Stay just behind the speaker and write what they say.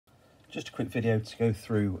Just a quick video to go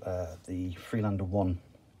through the Freelander 1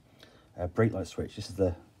 brake light switch. This is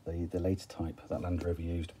the later type that Land Rover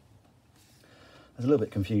used. There's a little bit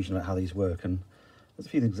of confusion about how these work, and there's a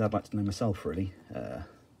few things I'd like to know myself really.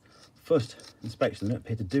 First inspection, they don't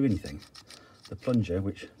appear to do anything. The plunger,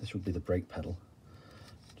 which this would be the brake pedal,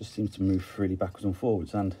 just seems to move freely backwards and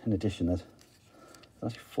forwards, and in addition there's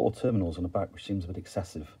actually 4 terminals on the back, which seems a bit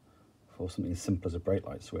excessive for something as simple as a brake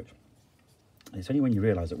light switch. It's only when you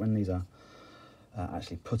realise that when these are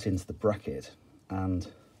actually put into the bracket and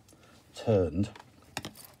turned,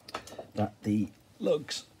 that the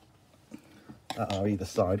lugs that are either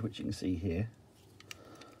side, which you can see here,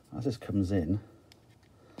 as this comes in,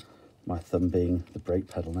 my thumb being the brake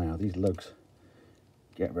pedal now, these lugs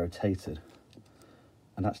get rotated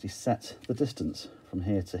and actually set the distance from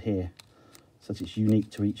here to here, so that it's unique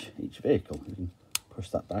to each vehicle. You can push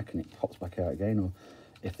that back and it pops back out again, or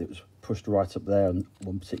if it was pushed right up there on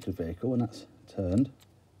one particular vehicle and that's turned,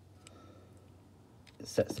 it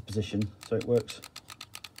sets the position so it works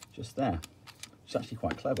just there. It's actually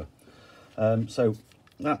quite clever. So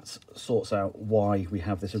that sorts out why we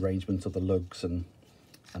have this arrangement of the lugs, and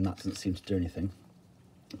that doesn't seem to do anything.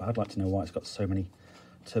 But I'd like to know why it's got so many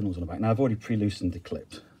terminals on the back. Now I've already pre-loosened the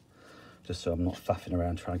clips, just so I'm not faffing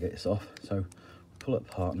around trying to get this off. So pull it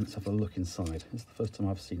apart and let's have a look inside. It's the first time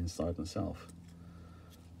I've seen inside myself.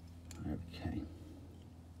 Okay,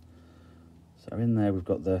 so in there we've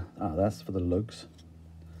got the, that's for the lugs,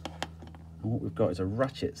 and what we've got is a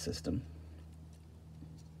ratchet system.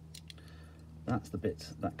 That's the bit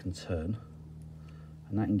that can turn,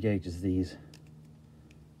 and that engages these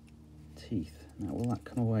teeth. Now will that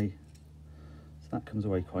come away? So that comes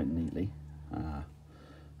away quite neatly.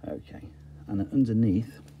 Okay, and then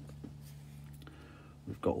underneath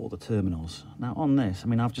we've got all the terminals. Now on this, I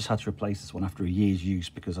mean, I've just had to replace this one after a year's use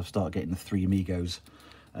because I've started getting the 3 Amigos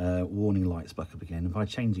warning lights back up again, and by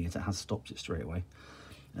changing it, it has stopped it straight away.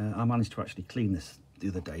 I managed to actually clean this the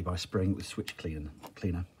other day by spraying it with switch cleaner,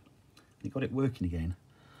 and it got it working again.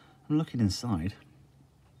 I'm looking inside,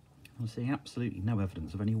 I'm seeing absolutely no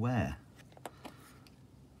evidence of any wear,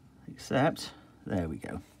 except, there we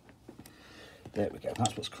go,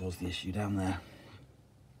 that's what's caused the issue down there.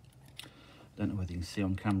 Don't know whether you can see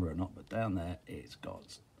on camera or not, but down there it's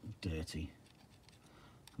got dirty.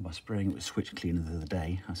 And by spraying it with switch cleaner the other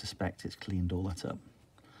day, I suspect it's cleaned all that up.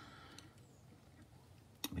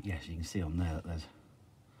 But yes, you can see on there that there's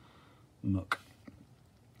muck.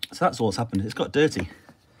 So that's all that's happened. It's got dirty.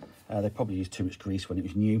 They probably used too much grease when it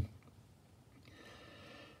was new.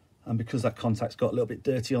 And because that contact's got a little bit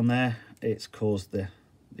dirty on there, it's caused the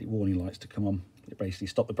warning lights to come on. It basically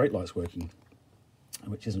stopped the brake lights working,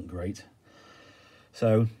 which isn't great.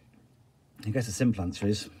 So I guess the simple answer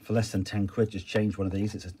is, for less than 10 quid, just change one of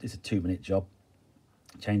these. It's a 2-minute job.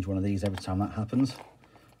 Change one of these every time that happens,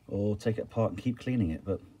 or take it apart and keep cleaning it.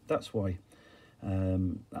 But that's why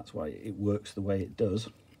it works the way it does.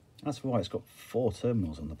 That's why it's got 4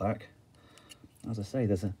 terminals on the back. As I say,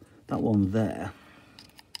 there's that one there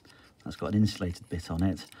that's got an insulated bit on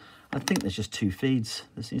it. I think there's just 2 feeds.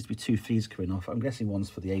 There seems to be 2 feeds coming off. I'm guessing one's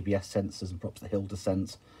for the ABS sensors and perhaps the hill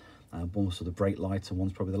descent. One's for the brake light, and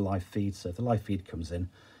one's probably the live feed. So if the live feed comes in,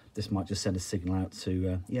 this might just send a signal out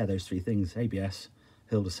to, yeah, those 3 things: ABS,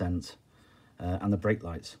 hill descent, and the brake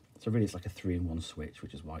lights. So really it's like a 3-in-1 switch,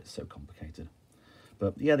 which is why it's so complicated.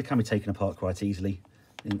 But yeah, they can be taken apart quite easily.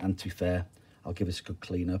 And to be fair, I'll give this a good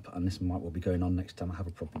clean up, and this might well be going on next time I have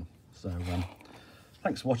a problem. So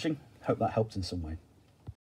thanks for watching. Hope that helped in some way.